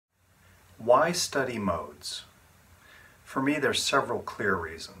Why study modes? For me, there's several clear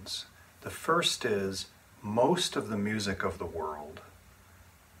reasons. The first is most of the music of the world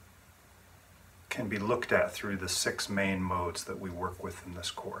can be looked at through the 6 main modes that we work with in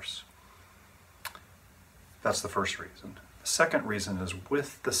this course. That's the first reason. The second reason is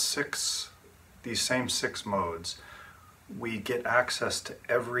with these same 6 modes, we get access to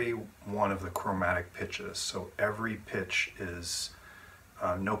every one of the chromatic pitches. So every pitch is,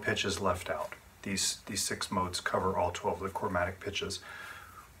 no pitch is left out. These 6 modes cover all 12 of the chromatic pitches,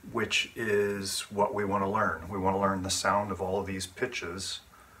 which is what we want to learn. We want to learn the sound of all of these pitches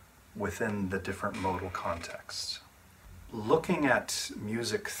within the different modal contexts. Looking at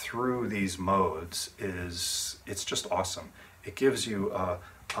music through these modes it's just awesome. It gives you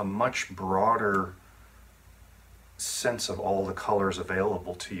a much broader sense of all the colors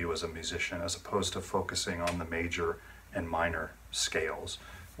available to you as a musician, as opposed to focusing on the major and minor scales,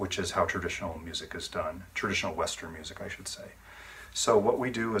 which is how traditional music is done, traditional Western music, I should say. So what we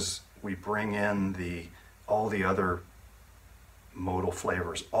do is we bring in all the other modal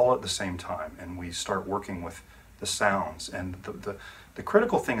flavors all at the same time, and we start working with the sounds. And the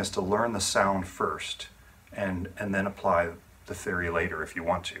critical thing is to learn the sound first and then apply the theory later if you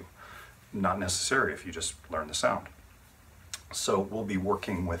want to. Not necessary if you just learn the sound. So we'll be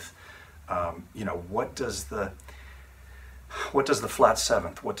working with, what does the flat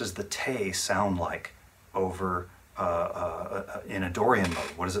seventh, what does the te sound like over in a Dorian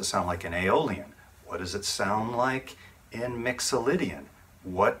mode? What does it sound like in Aeolian? What does it sound like in Mixolydian?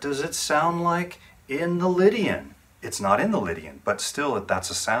 What does it sound like in the Lydian? It's not in the Lydian, but still that's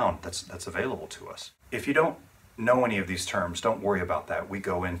a sound that's available to us. If you don't know any of these terms, don't worry about that. We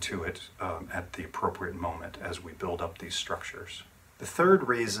go into it at the appropriate moment as we build up these structures. The third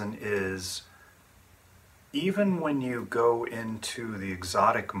reason is even when you go into the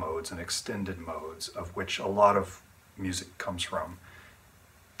exotic modes and extended modes, of which a lot of music comes from,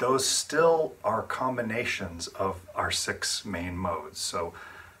 those still are combinations of our 6 main modes. So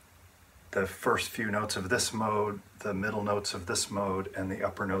the first few notes of this mode, the middle notes of this mode, and the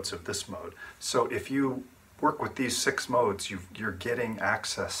upper notes of this mode. So if you work with these 6 modes, you're getting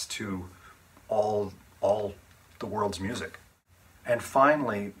access to all the world's music. And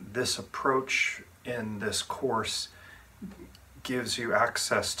finally, this approach in this course gives you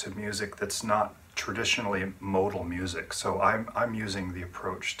access to music that's not traditionally modal music. So I'm using the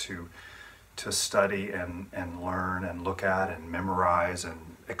approach to study and learn and look at and memorize and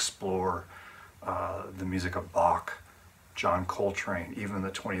explore the music of Bach, John Coltrane, even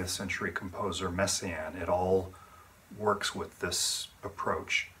the 20th century composer Messiaen. It all works with this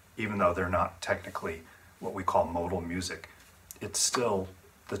approach, even though they're not technically what we call modal music. It's still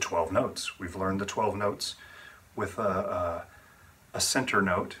the 12 notes. We've learned the 12 notes with a center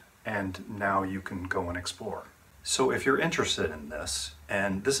note, and now you can go and explore. So if you're interested in this,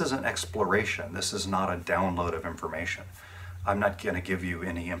 and this is an exploration, this is not a download of information. I'm not going to give you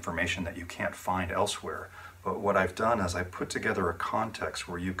any information that you can't find elsewhere, but what I've done is I put together a context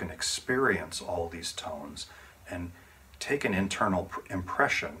where you can experience all these tones and take an internal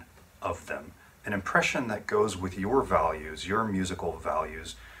impression of them, an impression that goes with your values, your musical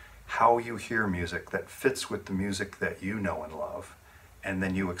values, how you hear music that fits with the music that you know and love, and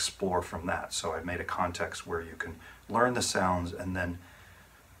then you explore from that. So I made a context where you can learn the sounds, and then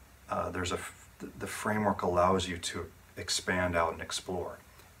the framework allows you to expand out and explore.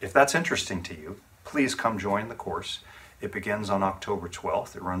 If that's interesting to you, please come join the course. It begins on October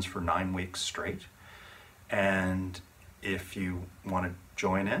 12th. It runs for 9 weeks straight. And if you want to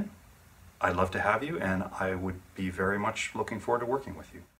join in, I'd love to have you, and I would be very much looking forward to working with you.